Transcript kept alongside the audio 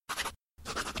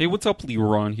Hey, what's up,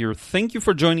 Leron here. Thank you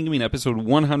for joining me in episode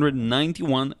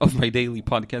 191 of my daily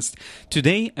podcast.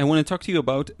 Today, I want to talk to you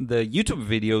about the YouTube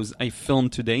videos I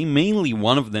filmed today, mainly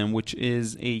one of them, which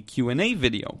is a Q&A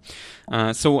video.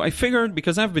 So I figured,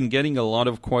 because I've been getting a lot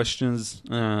of questions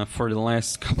for the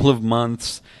last couple of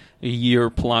months, a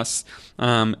year plus,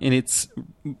 and it's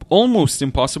almost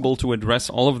impossible to address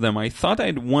all of them. I thought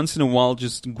I'd once in a while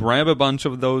just grab a bunch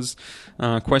of those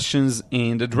questions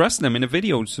and address them in a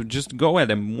video. So just go at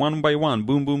them one by one,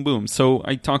 boom, boom, boom. So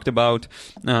I talked about,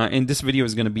 and this video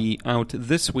is going to be out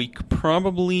this week,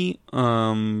 probably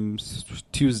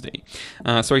Tuesday.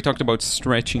 So I talked about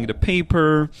stretching the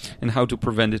paper and how to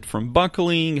prevent it from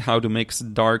buckling, how to mix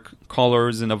dark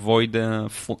colors and avoid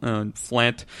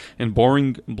flat and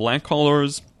boring black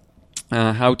colors.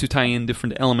 How to tie in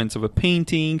different elements of a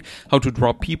painting, how to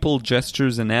draw people,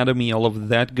 gestures, anatomy, all of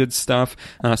that good stuff.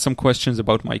 Some questions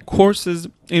about my courses.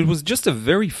 It was just a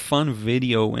very fun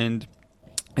video, and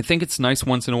I think it's nice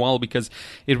once in a while because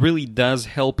it really does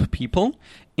help people,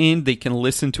 and they can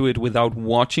listen to it without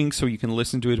watching, so you can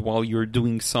listen to it while you're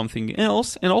doing something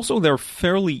else. And also, they're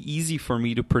fairly easy for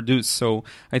me to produce, so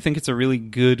I think it's a really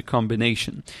good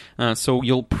combination. So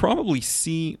you'll probably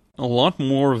see a lot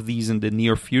more of these in the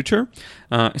near future,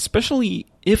 especially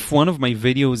if one of my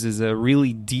videos is a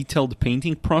really detailed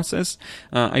painting process.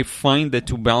 I find that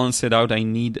to balance it out, I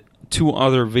need two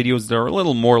other videos that are a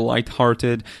little more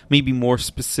lighthearted, maybe more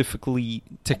specifically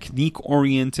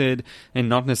technique-oriented, and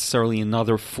not necessarily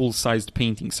another full-sized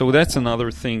painting. So that's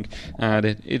another thing that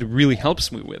it really helps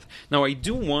me with. Now, I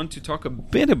do want to talk a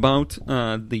bit about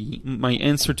my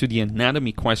answer to the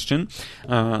anatomy question.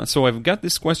 So I've got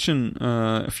this question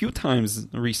a few times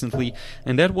recently,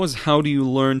 and that was, how do you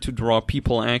learn to draw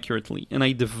people accurately? And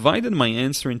I divided my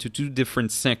answer into two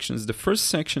different sections. The first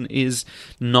section is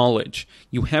knowledge.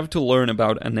 You have to learn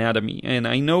about anatomy, and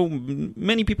I know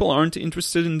many people aren't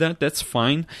interested in that. That's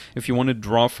fine. If you want to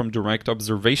draw from direct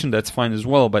observation, that's fine as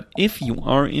well. But if you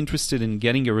are interested in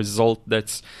getting a result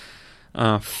that's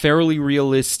fairly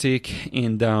realistic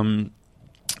and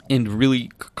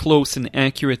really close and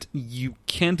accurate, you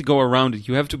can't go around it.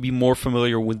 You have to be more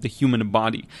familiar with the human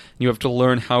body. You have to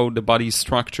learn how the body is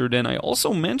structured. And I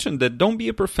also mentioned that don't be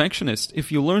a perfectionist.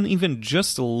 If you learn even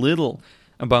just a little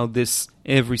about this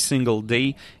every single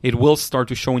day, it will start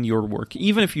to show in your work.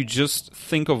 Even if you just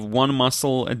think of one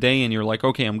muscle a day and you're like,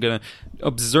 okay, I'm going to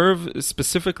observe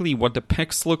specifically what the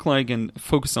pecs look like and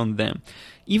focus on them.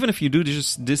 Even if you do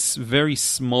just this very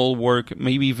small work,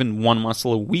 maybe even one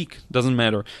muscle a week, doesn't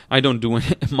matter. I don't do a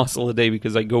muscle a day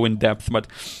because I go in depth, but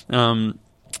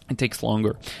it takes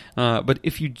longer. But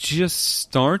if you just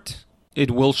start, it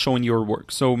will show in your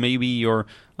work. So maybe your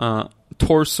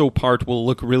torso part will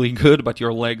look really good, but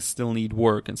your legs still need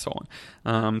work, and so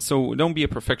on. So don't be a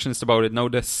perfectionist about it. Now,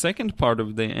 the second part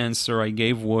of the answer I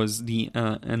gave was the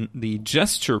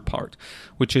gesture part,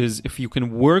 which is if you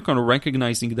can work on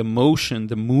recognizing the motion,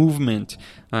 the movement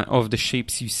of the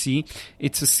shapes you see,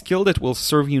 it's a skill that will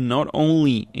serve you not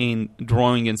only in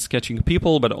drawing and sketching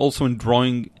people, but also in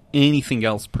drawing anything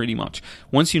else, pretty much.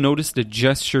 Once you notice the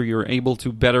gesture, you're able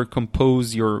to better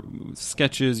compose your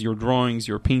sketches, your drawings,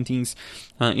 your paintings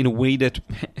in a way that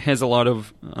has a lot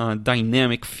of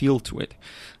dynamic feel to it.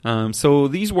 So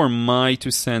these were my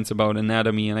 2 cents about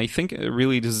anatomy, and I think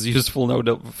really this is useful. Now,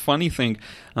 the funny thing,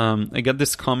 I got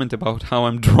this comment about how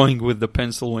I'm drawing with the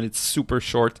pencil when it's super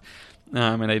short.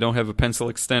 And I don't have a pencil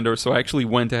extender, so I actually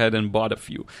went ahead and bought a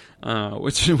few,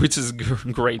 which is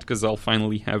great because I'll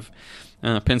finally have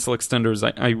pencil extenders.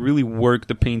 I really work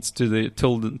the paints to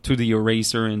the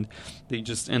eraser, and they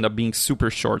just end up being super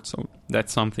short. So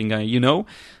that's something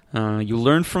you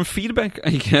learn from feedback, I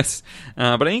guess.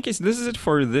 But in any case, this is it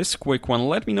for this quick one.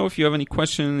 Let me know if you have any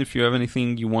question, if you have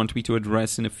anything you want me to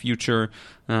address in a future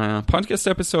podcast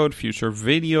episode, future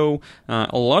video.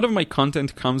 A lot of my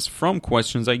content comes from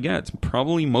questions I get,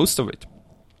 probably most of it.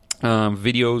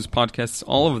 Videos, podcasts,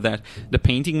 all of that. The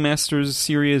Painting Masters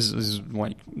series is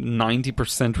like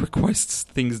 90% requests,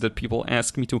 things that people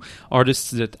ask me to, artists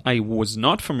that I was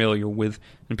not familiar with,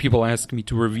 and people ask me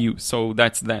to review. So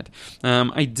that's that.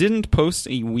 I didn't post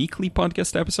a weekly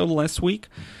podcast episode last week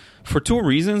for 2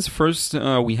 reasons. First,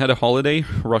 we had a holiday,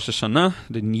 Rosh Hashanah,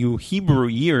 the new Hebrew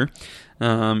year.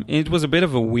 It was a bit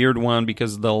of a weird one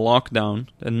because another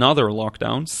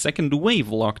lockdown, second wave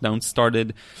lockdown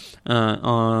started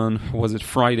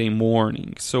Friday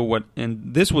morning.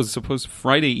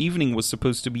 Friday evening was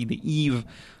supposed to be the eve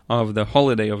of the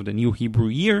holiday of the new Hebrew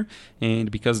year, and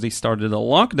because they started a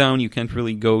lockdown, you can't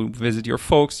really go visit your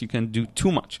folks, you can't do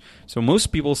too much. So most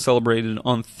people celebrated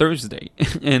on Thursday,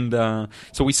 and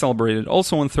so we celebrated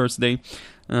also on Thursday.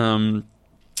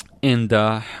 And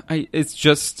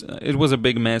it was a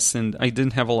big mess, and I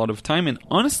didn't have a lot of time. And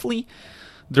honestly,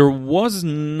 there was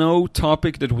no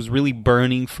topic that was really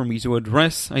burning for me to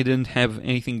address. I didn't have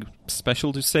anything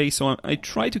special to say, so I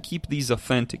try to keep these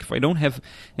authentic. If I don't have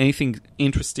anything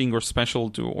interesting or special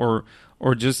to, or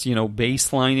just,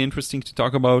 baseline interesting to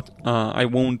talk about,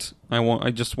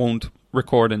 I just won't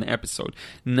record an episode.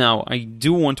 Now, I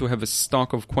do want to have a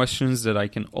stock of questions that I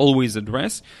can always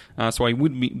address, so I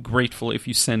would be grateful if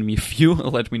you send me a few.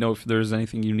 Let me know if there's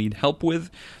anything you need help with.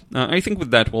 I think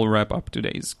with that, we'll wrap up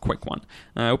today's quick one.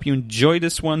 I hope you enjoyed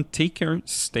this one. Take care,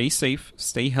 stay safe,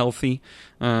 stay healthy.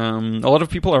 A lot of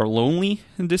people are lonely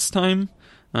in this time,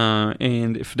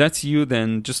 and if that's you,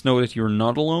 then just know that you're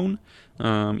not alone.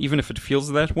 Even if it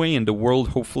feels that way, and the world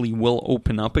hopefully will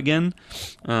open up again,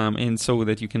 and so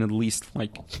that you can at least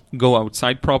go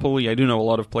outside properly. I do know a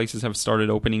lot of places have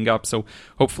started opening up, so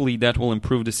hopefully that will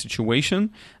improve the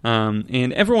situation.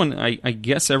 And everyone, I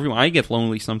guess everyone, I get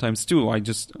lonely sometimes too. I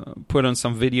just put on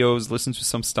some videos, listen to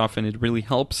some stuff, and it really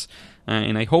helps.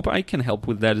 And I hope I can help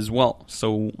with that as well.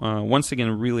 So once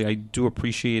again, really, I do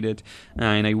appreciate it,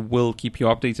 and I will keep you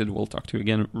updated. We'll talk to you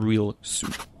again real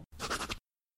soon.